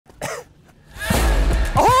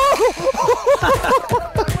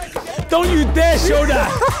don't you dare show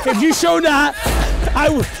that. If you show that,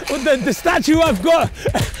 the statue I've got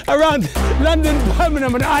around London,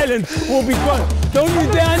 Birmingham and Ireland will be gone. Don't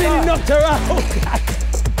you dare, I nearly knocked her out.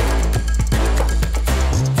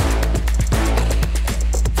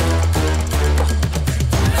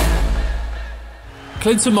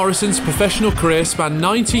 Clinton Morrison's professional career spanned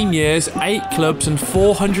 19 years, 8 clubs and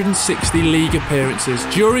 460 league appearances,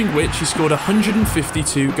 during which he scored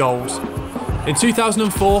 152 goals. In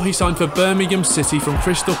 2004, he signed for Birmingham City from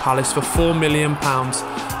Crystal Palace for £4 million,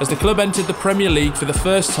 as the club entered the Premier League for the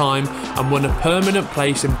first time and won a permanent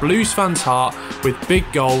place in Blues fans' heart with big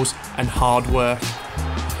goals and hard work.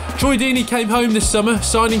 Troy Deeney came home this summer,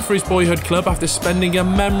 signing for his boyhood club after spending a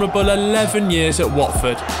memorable 11 years at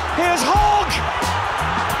Watford. Here's Hogg!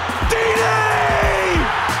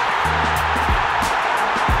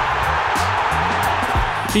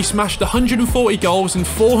 He smashed 140 goals in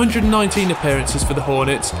 419 appearances for the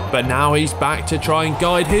Hornets, but now he's back to try and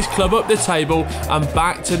guide his club up the table and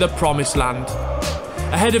back to the promised land.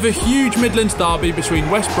 Ahead of a huge Midlands derby between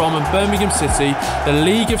West Brom and Birmingham City, the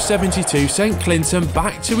League of 72 sent Clinton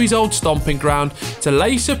back to his old stomping ground to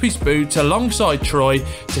lace up his boots alongside Troy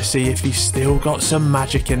to see if he's still got some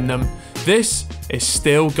magic in them. This is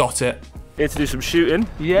Still Got It. Here to do some shooting,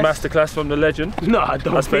 yes. Masterclass from the legend. No, I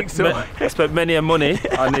don't think so. I spent many a money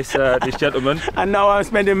on this this gentleman. And now I'm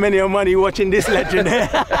spending many a money watching this legend.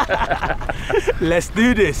 Let's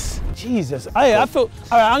do this. Jesus, I feel,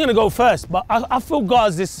 all right, I'm going to go first, but I feel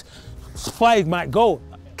guys, this fight might go.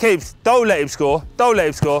 Keeps, don't let him score, don't let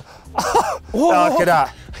him score. Oh, look at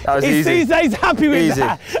that, that was easy. He's happy with easy.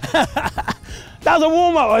 that. That was a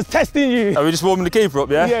warm-up, I was testing you. Are we just warming the keeper up,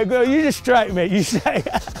 yeah? Yeah, girl, you just strike me, you say.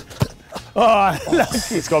 Oh,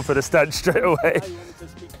 he's gone for the stand straight away.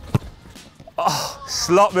 Oh,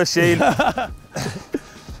 slot machine.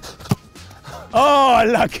 Oh,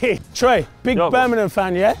 lucky. Troy, big Birmingham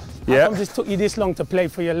fan, yeah? Yeah. How come this took you this long to play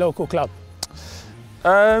for your local club?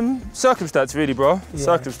 Circumstance, really, bro. Yeah.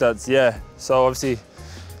 Circumstance, yeah. So obviously,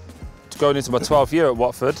 going into my 12th year at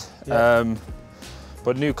Watford, yeah.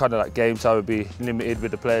 But knew kind of like game time would be limited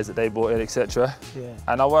with the players that they brought in, etc. Yeah.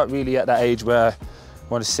 And I weren't really at that age where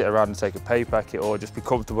want to sit around and take a pay packet or just be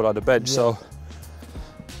comfortable on the bench. Yeah. So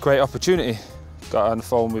great opportunity. Got on the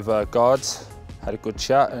phone with guards, had a good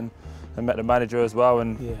chat and met the manager as well.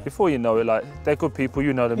 And before you know it, like, they're good people,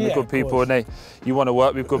 you know them, they're good people, and you want to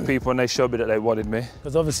work with good people, and they showed me that they wanted me.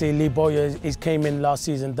 Because obviously Lee Bowyer, he came in last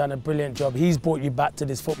season, done a brilliant job. He's brought you back to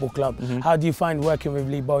this football club. How do you find working with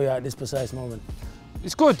Lee Bowyer at this precise moment?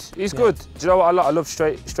 It's good, he's good. Do you know what I love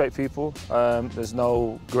straight people. There's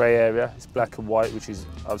no grey area, it's black and white, which is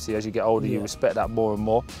obviously as you get older you respect that more and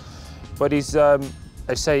more. But he's, I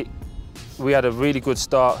say, we had a really good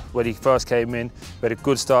start when he first came in. We had a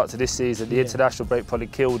good start to this season. The international break probably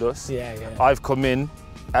killed us. I've come in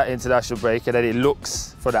at international break and then it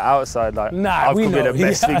looks from the outside like I've come in and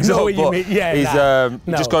messed things up. But he's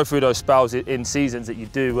just going through those spells in seasons that you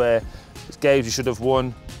do where it's games you should have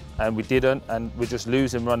won, and we didn't, and we're just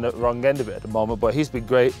losing on the wrong end of it at the moment. But he's been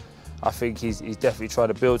great. I think he's definitely trying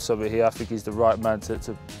to build something here. I think he's the right man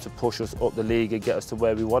to push us up the league and get us to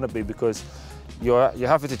where we want to be, because you're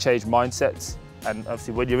having to change mindsets. And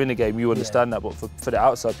obviously when you're in the game, you understand that. But for the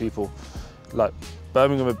outside people, like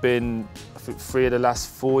Birmingham have been, I think, 3 of the last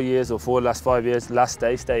 4 years or 4 of the last 5 years, last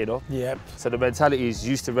day staying up. Yep. So the mentality is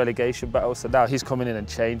used to relegation battles. So now he's coming in and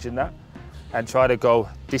changing that, and try to go,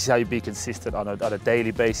 this is how you be consistent on a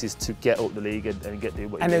daily basis to get up the league and get the.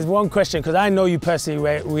 And there's one question, because I know you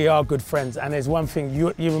personally, we are good friends, and there's one thing,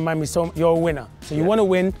 you remind me, so you're a winner. So you want to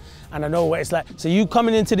win, and I know what it's like. So you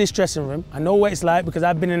coming into this dressing room, I know what it's like because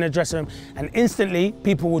I've been in a dressing room, and instantly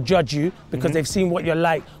people will judge you because they've seen what you're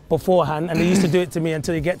like beforehand, and they used to do it to me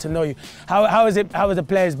until you get to know you. How have the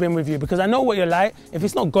players been with you? Because I know what you're like. If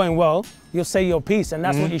it's not going well, you'll say your piece, and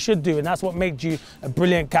that's what you should do, and that's what made you a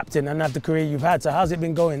brilliant captain and have the career you've had. So how's it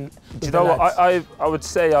been going? Do you know what? I would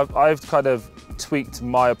say I've kind of tweaked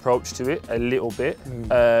my approach to it a little bit.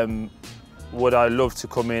 Would I love to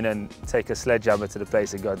come in and take a sledgehammer to the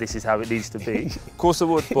place and go, this is how it needs to be? Of course I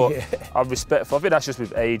would, but I'm respectful. I think that's just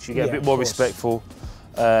with age. You get a bit more respectful.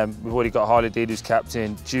 We've already got Harley Dean, who's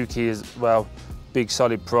captain. Dukey as well, big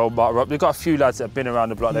solid pro. They've got a few lads that have been around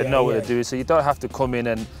the block. They know what they're doing. So you don't have to come in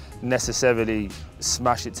and necessarily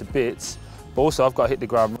smash it to bits. But also I've got to hit the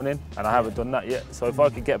ground running, and I haven't done that yet. So if I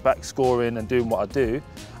could get back scoring and doing what I do,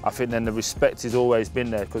 I think then the respect has always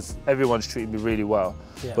been there, because everyone's treated me really well.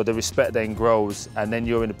 But the respect then grows, and then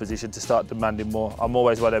you're in a position to start demanding more. I'm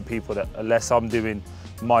always one of them people that unless I'm doing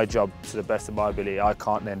my job to the best of my ability. I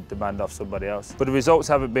can't then demand off somebody else. But the results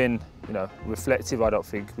haven't been, you know, reflective, I don't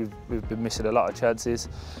think. We've been missing a lot of chances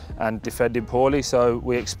and defending poorly, so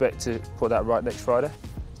we expect to put that right next Friday.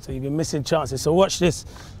 So you've been missing chances. So watch this.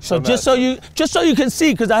 So just so you can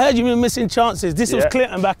see, because I heard you've been missing chances. This was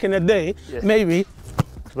Clinton back in the day, maybe.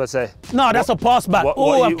 What say? No, that's a pass back.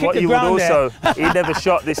 Oh, I've kicked the ground there. He never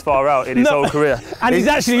shot this far out in his whole career. And he's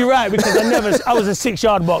actually right, because I was a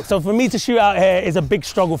 6-yard box. So for me to shoot out here is a big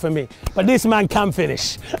struggle for me. But this man can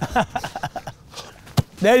finish.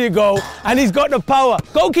 There you go. And he's got the power.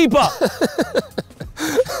 Goalkeeper.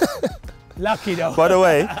 Lucky though. By the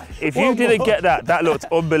way, if you didn't get that, that looked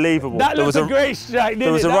unbelievable. That was a great strike, didn't it?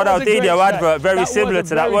 There was a Ronaldinho advert very similar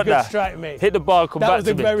to that, wasn't there? Strike, mate. Hit the bar, come back to me.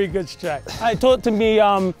 That was a very good strike. Talk to me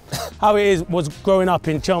how it was growing up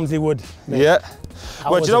in Chelmsley Wood. Mate. Yeah.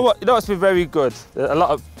 Well, do you know what? You know what's been very good? A lot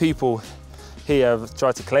of people here have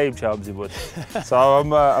tried to claim Chelmsley Wood. So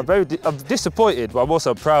I'm disappointed, but I'm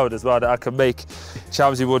also proud as well that I can make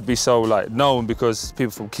Chelmsley Wood be so known, because people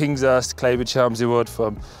from Kingshurst claiming Chelmsley Wood,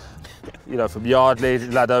 from Yardley,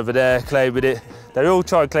 lad over there claiming it. They all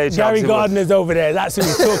try and claim Chelmsley Wood. Gary Gardner's over there, that's who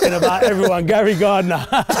he's talking about, everyone, Gary Gardner.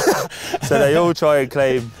 So they all try and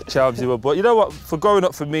claim Chelmsley Wood. But you know what, for growing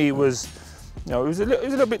up for me it was a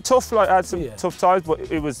little bit tough, I had some tough times, but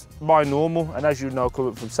it was my normal. And as you know,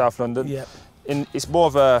 coming from South London, it's more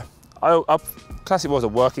of a, classic was a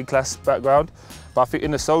working class background. But I think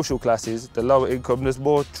in the social classes, the lower income, there's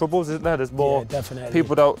more troubles, isn't there? There's more,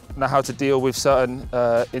 people don't know how to deal with certain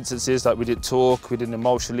instances, like we didn't talk, we didn't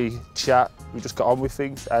emotionally chat, we just got on with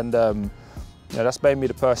things, and that's made me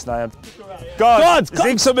the person I am. God,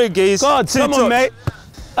 zig something, geez. God, come on, mate.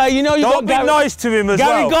 You know, don't be nice to him as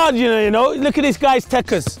well. Gary God, you know, look at this guy's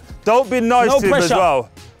techers. Don't be nice to him as well.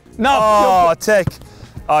 No. Oh, tech.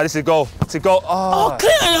 Oh, this is a goal. It's a goal. Oh,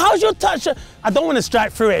 Clinton, how's your touch? I don't want to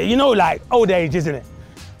strike through it. You know, old age, isn't it?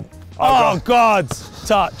 Oh, God.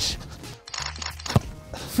 Touch.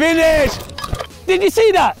 Finish. Did you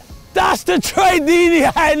see that? That's the Troy Deeney,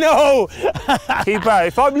 I know. Keep out.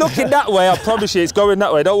 If I'm looking that way, I promise you it's going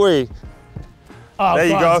that way. Don't worry. Oh, there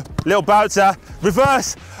you go. Little bouncer.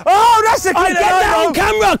 Reverse. Oh, that's a Clinton. Get that on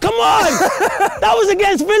camera. Come on. That was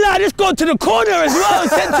against Villa. I just got to the corner as well.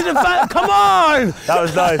 Sent to the fan. Come on. That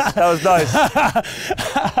was nice. That was nice.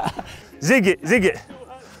 Zig it. Zig it.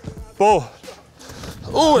 Ball.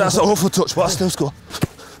 Oh, that's an awful touch, but I still score.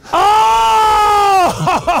 Oh!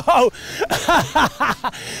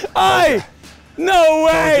 Hey! No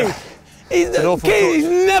way! He's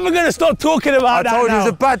never going to stop talking about that. I told you it was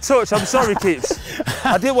a bad touch. I'm sorry, Keeps.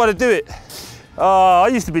 I didn't want to do it. I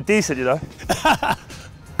used to be decent, you know.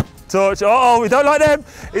 Touch. Oh, we don't like them.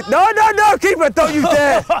 No, keeper, don't you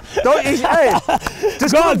dare. Don't you, hey.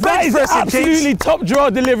 Just come and bench press him, Keeps. Absolutely top draw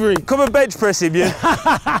delivery. Come and bench press him, you.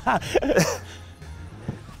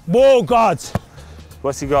 Whoa, God.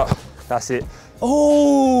 What's he got? That's it.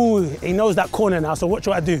 Oh, he knows that corner now, so what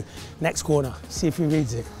do I do? Next corner, see if he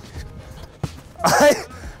reads it.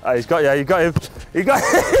 Oh, he's got you got him. He got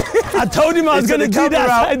him. I told him I was going to do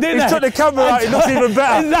that, didn't I? He took the camera out, it looks even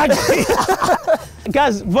better. Exactly.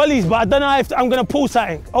 Guys, volleys, but I don't know if I'm going to pull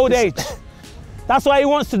something. Old age. That's why he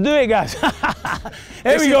wants to do it, guys.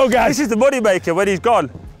 Here we go, guys. This is the money maker when he's gone.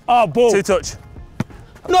 Oh, ball. 2 touch.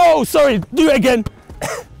 No, sorry, do it again.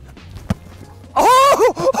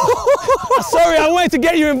 Oh! Sorry, I wanted to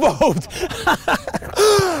get you involved.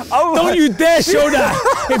 Don't you dare show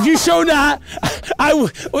that. If you show that,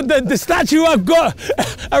 the statue I've got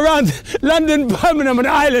around London, Birmingham and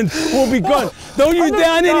Ireland will be gone. Don't you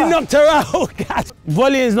dare, I nearly knocked her out.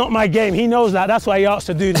 Volley is not my game, he knows that. That's why he asked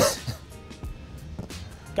to do this.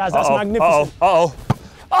 Guys, that's magnificent.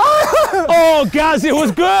 Oh, guys, it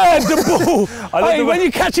was good, the ball. Hey, when you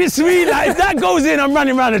catch it sweet, if that goes in, I'm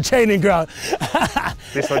running around the training ground.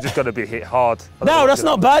 This one's just got to be hit hard. No, that's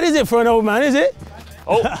not bad, is it, for an old man, is it?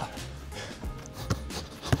 Oh.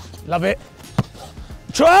 Love it.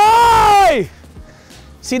 Try!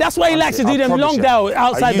 See, that's why he likes to do them long down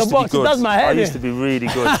outside the box. It does my head. I used to be really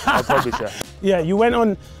good, I promise you. Yeah, you went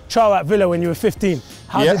on trial at Villa when you were 15.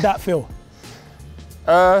 How did that feel?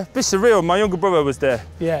 Bit surreal. My younger brother was there.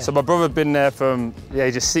 Yeah. So my brother had been there from the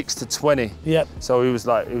age of 6 to 20. Yep. So he was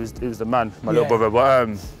the man, my little brother.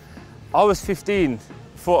 But I was 15,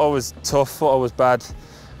 thought I was tough, thought I was bad.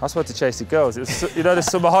 I just wanted to chase the girls. It was, you know, the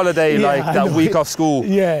summer holiday, that week off school.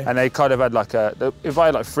 Yeah. And they kind of had they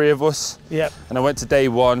invited 3 of us. Yep. And I went to day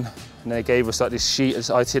 1, and they gave us this sheet as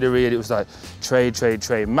itinerary, and it was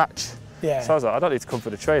train, match. Yeah. So I was like, I don't need to come for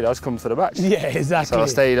the trade, I was coming for the match. Yeah, exactly. So I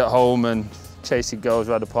stayed at home and chasing girls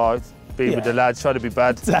around the park, being with the lads, trying to be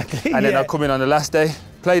bad. Exactly. And then I come in on the last day,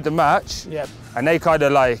 played the match, and they kind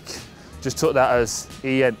of like just took that as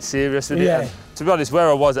he ain't serious with it. And to be honest, where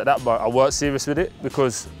I was at that moment, I weren't serious with it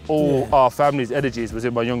because all our family's energies was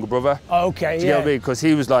in my younger brother. Oh, okay, Do you get what I mean? Because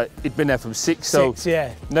he was like, he'd been there from 6, so you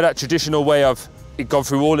know that traditional way of he'd gone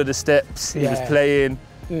through all of the steps, he was playing.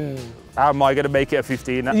 How am I going to make it at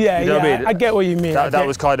 15? You know what I mean? I get what you mean. That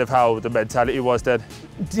was kind of how the mentality was then.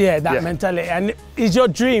 Yeah, that mentality. And is your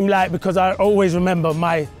dream like, because I always remember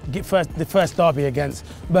the first derby against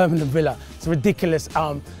Birmingham Villa, it's a ridiculous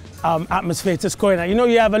atmosphere to score in. You know,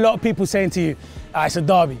 you have a lot of people saying to you, it's a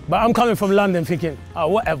derby, but I'm coming from London thinking, oh,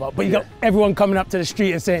 whatever. But you got everyone coming up to the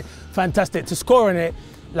street and saying, fantastic. To score in it,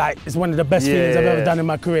 like, it's one of the best feelings I've ever done in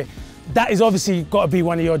my career. That is obviously got to be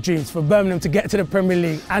one of your dreams for Birmingham to get to the Premier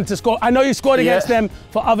League and to score. I know you scored against them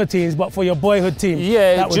for other teams, but for your boyhood team, do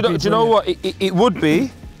you know what? It would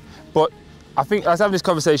be, but I think I was having this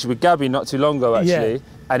conversation with Gabby not too long ago, actually,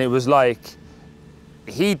 and it was like,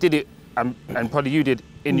 he did it, and probably you did,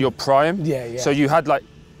 in your prime. So you had like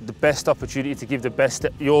the best opportunity to give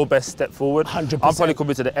your best step forward. 100%. I'm probably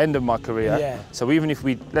coming to the end of my career. So even if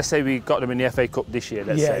let's say we got them in the FA Cup this year,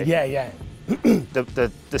 let's say.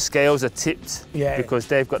 The scales are tipped because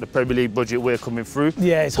they've got the Premier League budget we're coming through.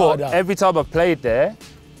 It's harder. Every time I've played there,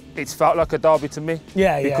 it's felt like a derby to me.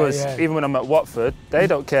 Because even when I'm at Watford, they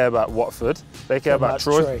don't care about Watford, they care about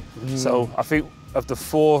Troy. So I think of the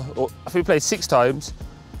 4, or I think we played 6 times,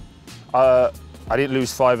 I didn't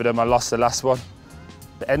lose 5 of them, I lost the last one.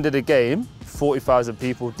 The end of the game, 40,000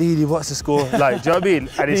 people, Deeney, what's the score? Like, do you know what I mean?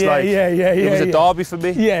 And it's it was a derby for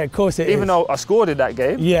me. Yeah, of course it is. Even though I scored in that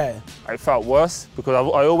game, it felt worse because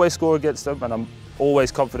I always score against them and I'm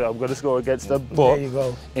always confident I'm going to score against them. But there you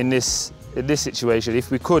go. In this situation,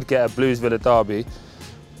 if we could get a Blues Villa derby,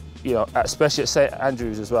 you know, especially at St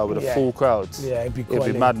Andrews as well with a full crowd, it'd be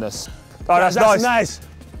madness. Oh, that's nice.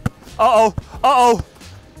 Uh-oh.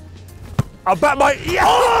 I'll back my...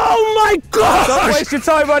 Oh my God! Don't waste your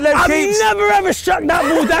time on them keeps. I've never ever struck that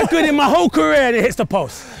ball that good in my whole career and it hits the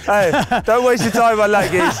post. Hey, don't waste your time on that,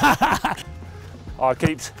 geez. Oh,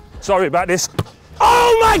 keeps. Sorry about this.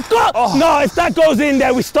 Oh my God! Oh. No, if that goes in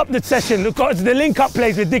there, we stop the session because the link-up play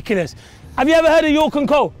is ridiculous. Have you ever heard of York and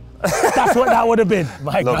Co? That's what that would have been.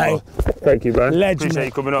 My guy. Thank you, man. Legend. Appreciate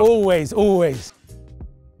you coming up. Always.